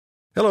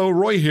Hello,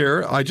 Roy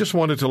here. I just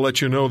wanted to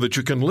let you know that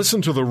you can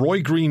listen to The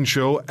Roy Green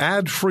Show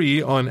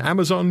ad-free on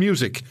Amazon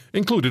Music,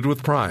 included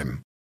with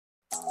Prime.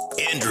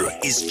 Andrew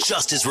is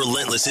just as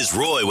relentless as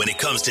Roy when it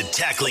comes to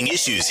tackling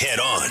issues head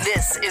on.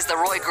 This is The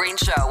Roy Green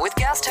Show with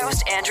guest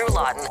host Andrew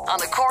Lawton on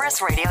the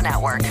Chorus Radio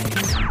Network.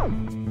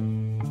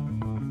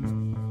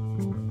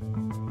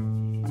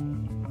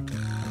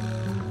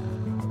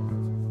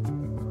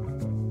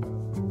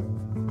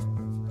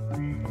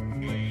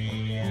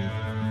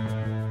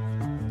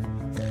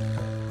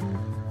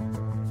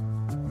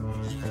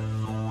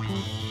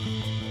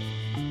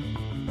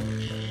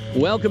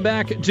 Welcome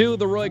back to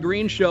The Roy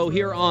Green Show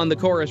here on the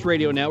Chorus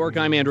Radio Network.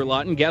 I'm Andrew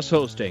Lawton, guest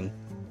hosting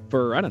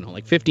for,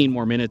 15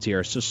 more minutes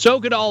here. So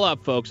soak it all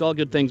up, folks. All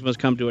good things must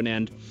come to an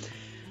end.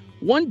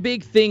 One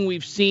big thing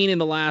we've seen in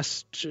the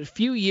last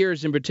few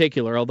years in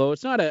particular, although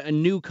it's not a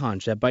new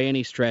concept by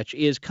any stretch,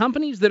 is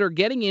companies that are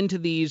getting into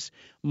these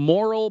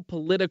moral,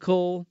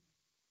 political,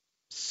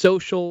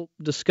 social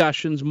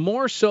discussions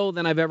more so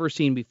than I've ever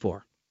seen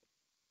before.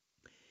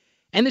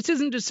 And this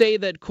isn't to say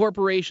that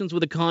corporations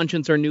with a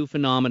conscience are new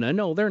phenomena.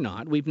 No, they're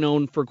not. We've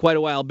known for quite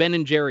a while.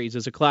 Ben & Jerry's,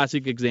 as a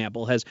classic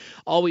example, has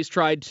always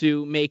tried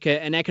to make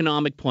an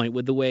economic point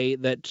with the way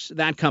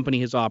that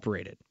company has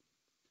operated.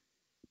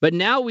 But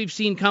now we've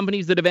seen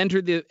companies that have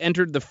entered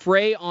the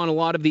fray on a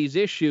lot of these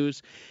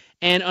issues,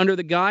 and under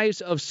the guise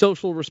of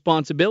social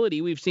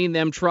responsibility, we've seen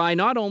them try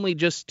not only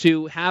just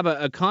to have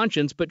a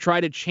conscience, but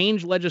try to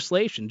change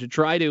legislation, to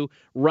try to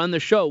run the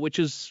show, which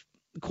is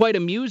quite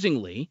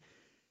amusingly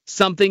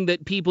something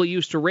that people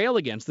used to rail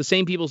against, the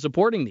same people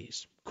supporting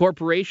these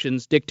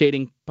corporations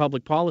dictating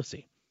public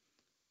policy.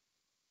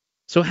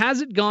 So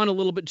has it gone a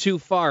little bit too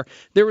far?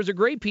 There was a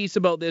great piece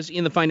about this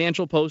in the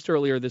Financial Post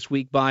earlier this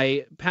week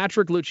by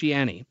Patrick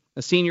Luciani,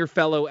 a senior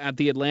fellow at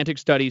the Atlantic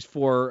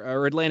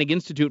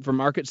Institute for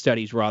Market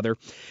Studies,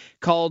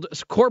 called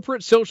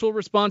Corporate Social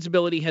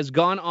Responsibility Has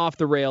Gone Off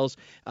the Rails.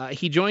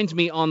 He joins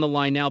me on the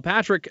line now.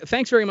 Patrick,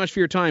 thanks very much for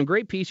your time.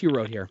 Great piece you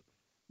wrote here.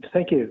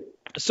 Thank you.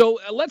 So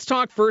let's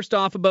talk first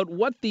off about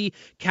what the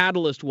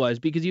catalyst was,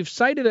 because you've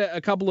cited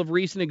a couple of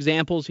recent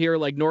examples here,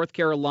 like North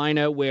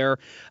Carolina, where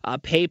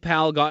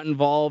PayPal got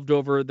involved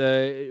over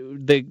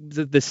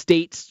the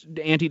state's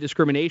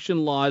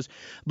anti-discrimination laws.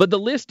 But the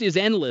list is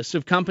endless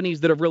of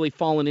companies that have really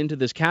fallen into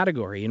this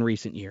category in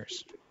recent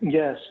years.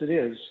 Yes, it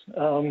is.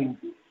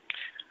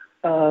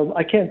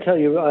 I can't tell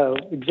you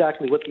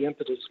exactly what the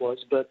impetus was,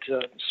 but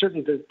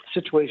certainly the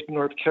situation in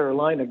North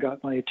Carolina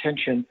got my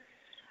attention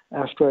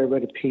after I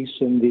read a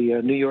piece in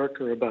the New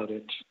Yorker about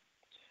it.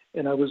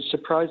 And I was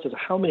surprised at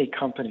how many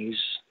companies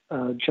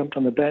jumped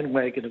on the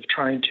bandwagon of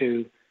trying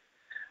to,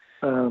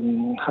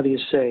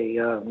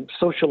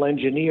 social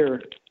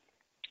engineer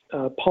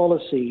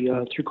policy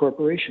through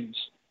corporations.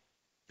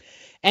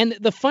 And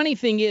the funny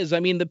thing is,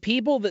 the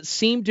people that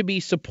seem to be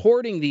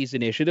supporting these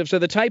initiatives are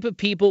the type of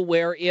people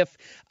where if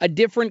a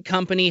different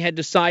company had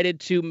decided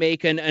to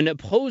make an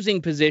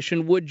opposing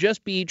position, would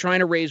just be trying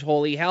to raise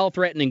holy hell,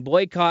 threatening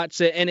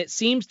boycotts. And it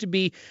seems to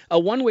be a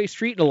one-way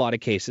street in a lot of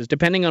cases,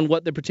 depending on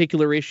what the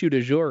particular issue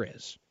du jour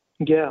is.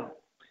 Yeah.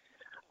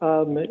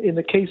 In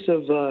the case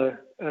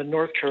of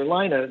North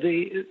Carolina,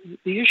 the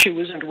issue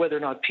isn't whether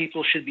or not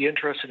people should be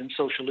interested in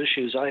social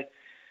issues.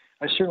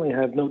 I certainly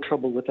have no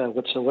trouble with that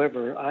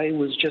whatsoever. I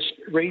was just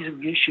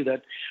raising the issue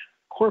that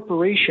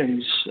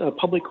corporations,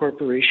 public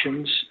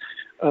corporations,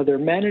 their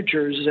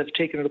managers have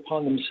taken it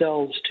upon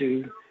themselves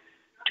to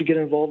get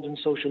involved in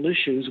social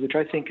issues, which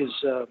I think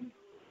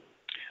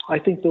I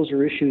think those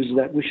are issues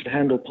that we should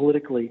handle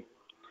politically.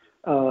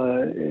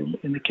 In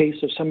the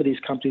case of some of these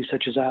companies,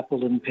 such as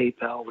Apple and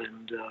PayPal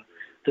and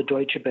the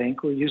Deutsche Bank,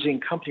 who are using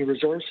company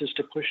resources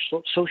to push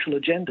social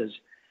agendas.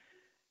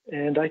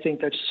 And I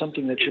think that's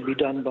something that should be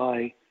done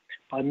by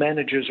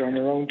managers on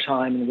their own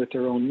time and with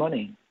their own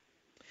money.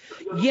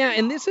 Yeah,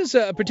 and this is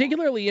a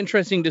particularly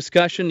interesting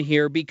discussion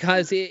here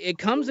because it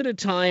comes at a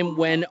time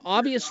when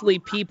obviously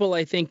people,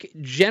 I think,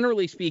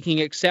 generally speaking,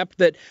 accept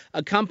that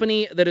a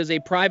company that is a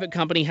private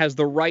company has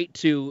the right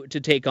to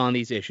take on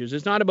these issues.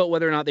 It's not about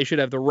whether or not they should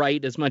have the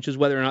right as much as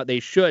whether or not they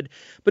should.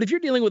 But if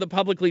you're dealing with a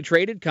publicly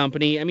traded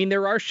company,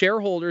 there are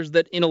shareholders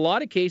that in a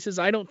lot of cases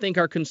I don't think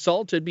are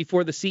consulted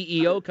before the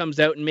CEO comes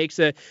out and makes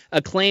a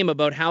claim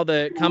about how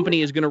the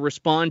company is going to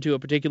respond to a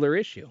particular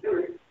issue.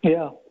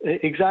 Yeah,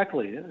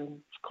 exactly.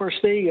 Of course,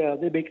 they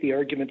make the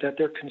argument that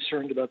they're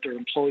concerned about their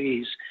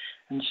employees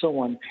and so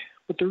on.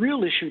 But the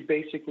real issue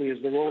basically is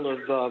the role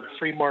of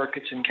free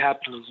markets in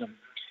capitalism,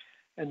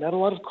 and that a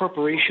lot of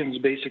corporations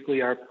basically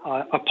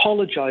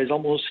apologize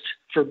almost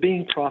for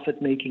being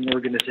profit-making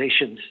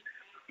organizations,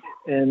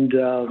 and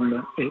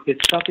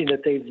it's something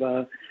that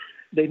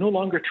they no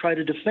longer try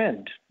to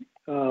defend,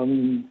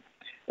 and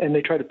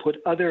they try to put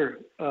other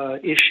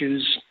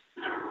issues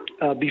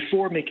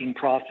before making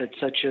profit,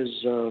 such as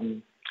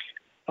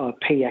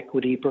pay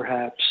equity,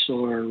 perhaps,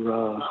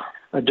 or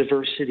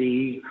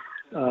diversity,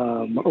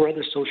 or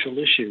other social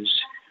issues,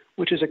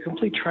 which is a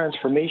complete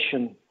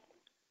transformation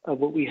of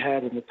what we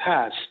had in the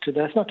past.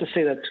 That's not to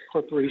say that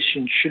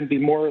corporations shouldn't be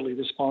morally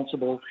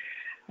responsible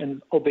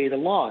and obey the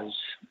laws.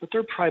 But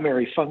their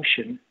primary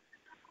function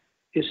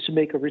is to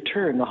make a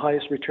return, the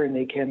highest return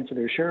they can for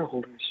their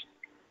shareholders.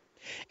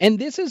 And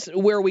this is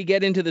where we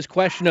get into this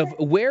question of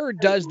where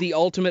does the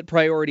ultimate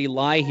priority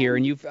lie here?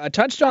 And you've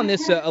touched on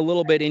this a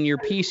little bit in your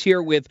piece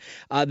here with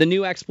the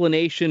new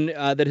explanation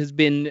that has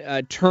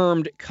been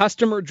termed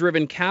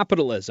customer-driven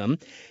capitalism.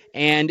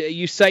 And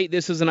you cite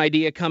this as an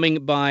idea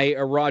coming by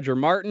Roger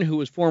Martin, who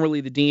was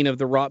formerly the dean of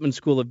the Rotman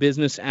School of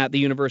Business at the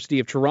University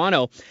of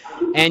Toronto.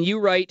 And you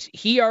write,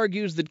 he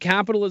argues that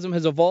capitalism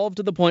has evolved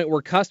to the point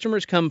where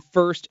customers come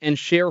first and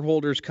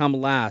shareholders come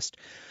last.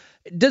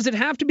 Does it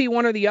have to be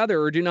one or the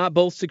other, or do not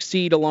both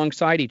succeed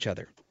alongside each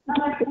other?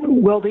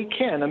 Well, they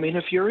can. I mean,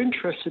 if you're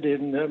interested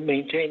in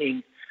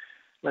maintaining,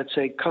 let's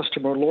say,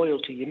 customer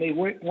loyalty, you may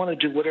want to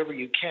do whatever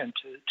you can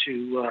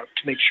to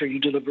make sure you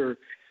deliver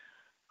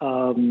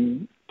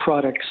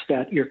products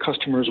that your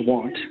customers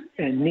want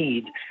and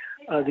need.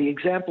 The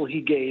example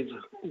he gave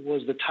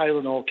was the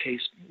Tylenol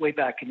case way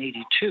back in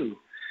 '82,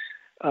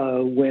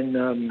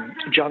 when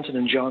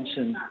Johnson &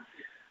 Johnson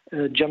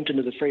jumped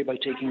into the fray by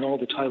taking all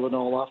the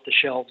Tylenol off the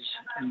shelves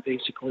and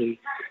basically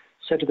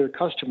said to their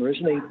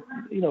customers, and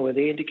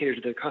they indicated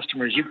to their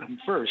customers, you come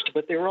first,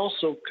 but they were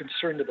also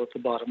concerned about the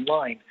bottom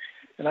line.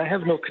 And I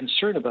have no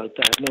concern about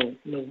that,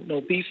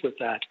 no beef with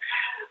that.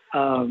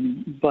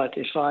 But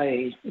if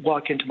I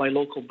walk into my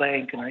local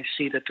bank and I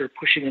see that they're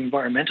pushing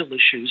environmental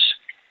issues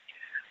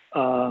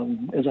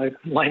as I'm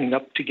lining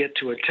up to get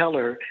to a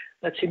teller,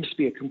 that seems to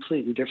be a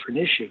completely different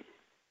issue.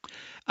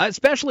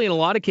 Especially in a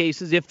lot of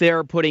cases if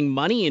they're putting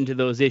money into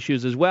those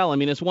issues as well. I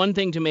mean, it's one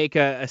thing to make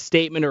a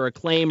statement or a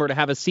claim or to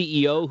have a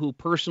CEO who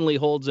personally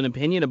holds an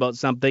opinion about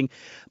something,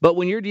 but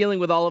when you're dealing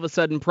with all of a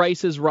sudden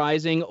prices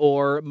rising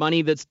or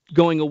money that's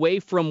going away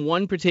from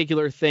one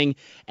particular thing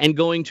and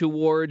going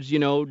towards,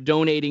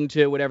 donating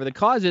to whatever the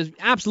cause is,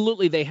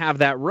 absolutely they have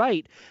that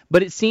right,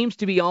 but it seems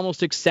to be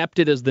almost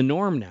accepted as the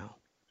norm now.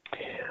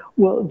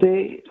 Well,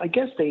 I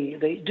guess they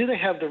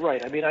have the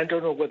right. I mean, I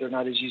don't know whether or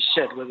not, as you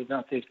said, whether or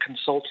not they've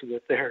consulted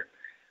with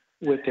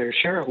their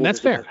shareholders. That's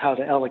fair. About how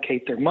to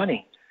allocate their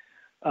money.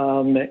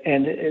 We're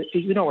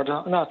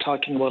not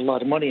talking about a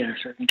lot of money in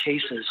certain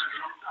cases.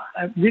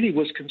 I really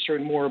was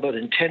concerned more about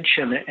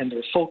intention and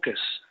their focus.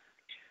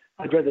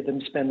 I'd rather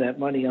them spend that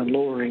money on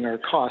lowering our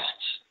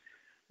costs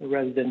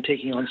rather than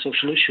taking on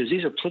social issues.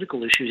 These are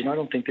political issues, and I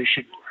don't think they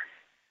should.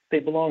 They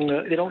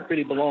don't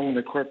really belong in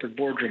the corporate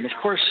boardroom. Of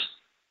course,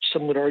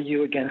 some would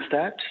argue against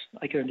that.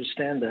 I can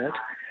understand that.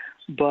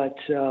 But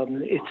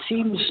it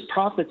seems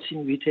profits seem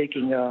to be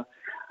taking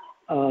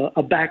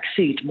a back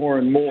seat more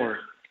and more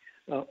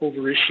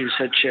over issues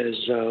such as,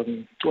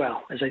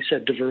 as I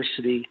said,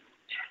 diversity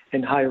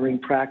and hiring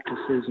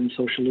practices and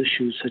social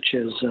issues such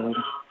as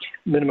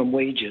minimum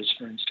wages,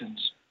 for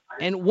instance.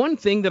 And one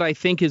thing that I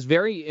think is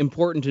very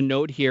important to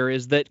note here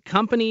is that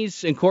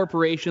companies and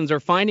corporations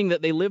are finding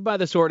that they live by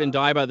the sword and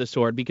die by the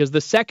sword, because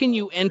the second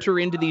you enter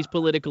into these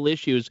political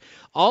issues,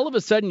 all of a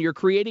sudden you're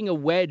creating a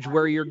wedge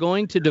where you're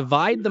going to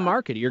divide the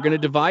market. You're going to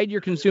divide your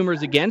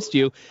consumers against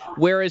you,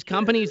 whereas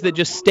companies that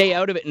just stay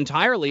out of it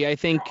entirely, I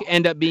think,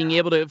 end up being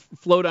able to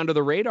float under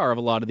the radar of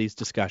a lot of these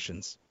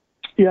discussions.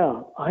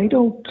 Yeah, I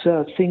don't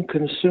think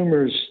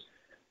consumers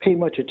pay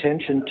much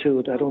attention to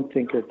it. I don't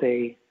think that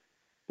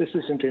this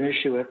isn't an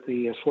issue at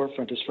the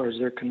forefront as far as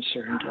they're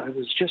concerned. I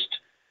was just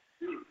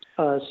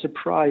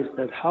surprised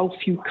at how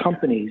few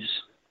companies,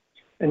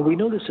 and we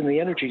know this in the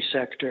energy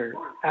sector,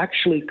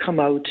 actually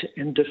come out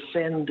and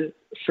defend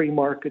free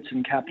markets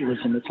and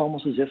capitalism. It's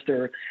almost as if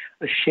they're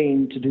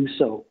ashamed to do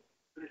so.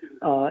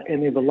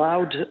 And they've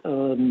allowed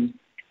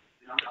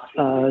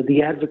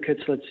the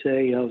advocates, let's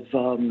say,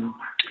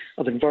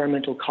 of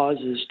environmental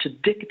causes to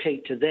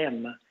dictate to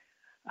them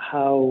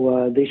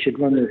how they should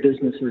run their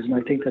businesses, and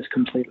I think that's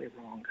completely wrong.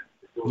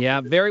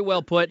 Yeah, very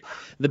well put.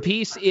 The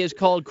piece is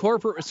called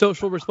Corporate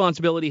Social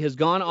Responsibility Has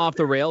Gone Off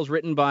the Rails,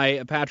 written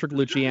by Patrick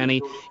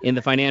Luciani in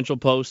the Financial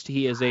Post.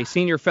 He is a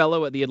senior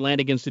fellow at the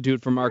Atlantic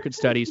Institute for Market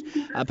Studies.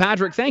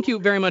 Patrick, thank you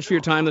very much for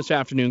your time this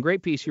afternoon.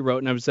 Great piece you wrote,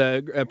 and I was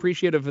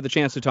appreciative of the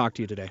chance to talk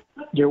to you today.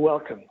 You're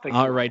welcome. Thank you.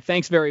 All right,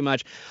 thanks very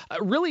much.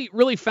 Really,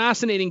 really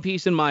fascinating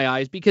piece in my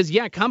eyes, because,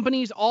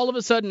 companies all of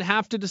a sudden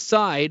have to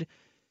decide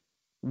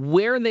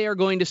where they are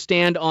going to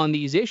stand on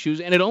these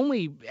issues, and it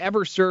only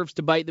ever serves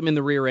to bite them in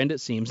the rear end,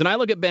 it seems. And I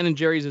look at Ben &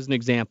 Jerry's as an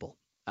example.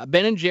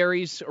 Ben &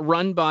 Jerry's,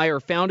 run by or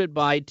founded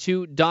by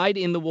two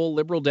dyed-in-the-wool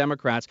liberal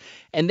Democrats,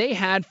 and they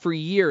had for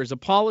years a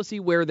policy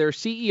where their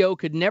CEO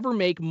could never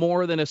make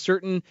more than a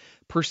certain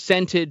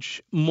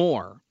percentage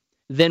more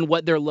than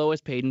what their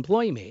lowest paid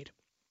employee made.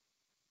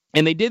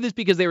 And they did this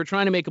because they were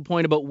trying to make a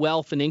point about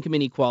wealth and income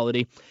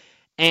inequality,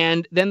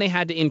 and then they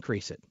had to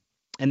increase it.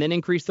 And then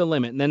increase the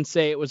limit, and then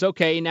say it was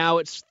okay, now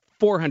it's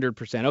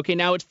 400%. Okay,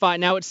 now it's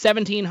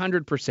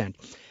 1,700%. And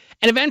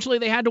eventually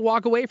they had to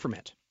walk away from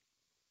it.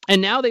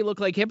 And now they look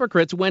like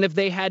hypocrites when, if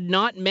they had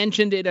not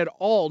mentioned it at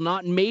all,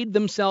 not made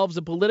themselves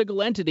a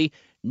political entity,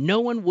 no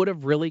one would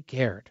have really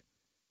cared.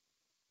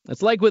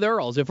 It's like with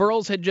Earls. If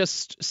Earls had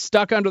just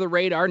stuck under the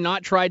radar,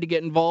 not tried to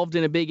get involved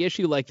in a big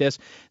issue like this,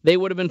 they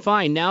would have been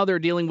fine. Now they're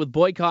dealing with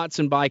boycotts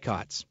and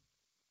boycotts.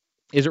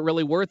 Is it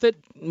really worth it?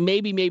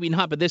 Maybe, maybe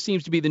not, but this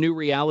seems to be the new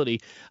reality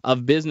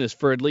of business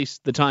for at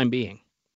least the time being.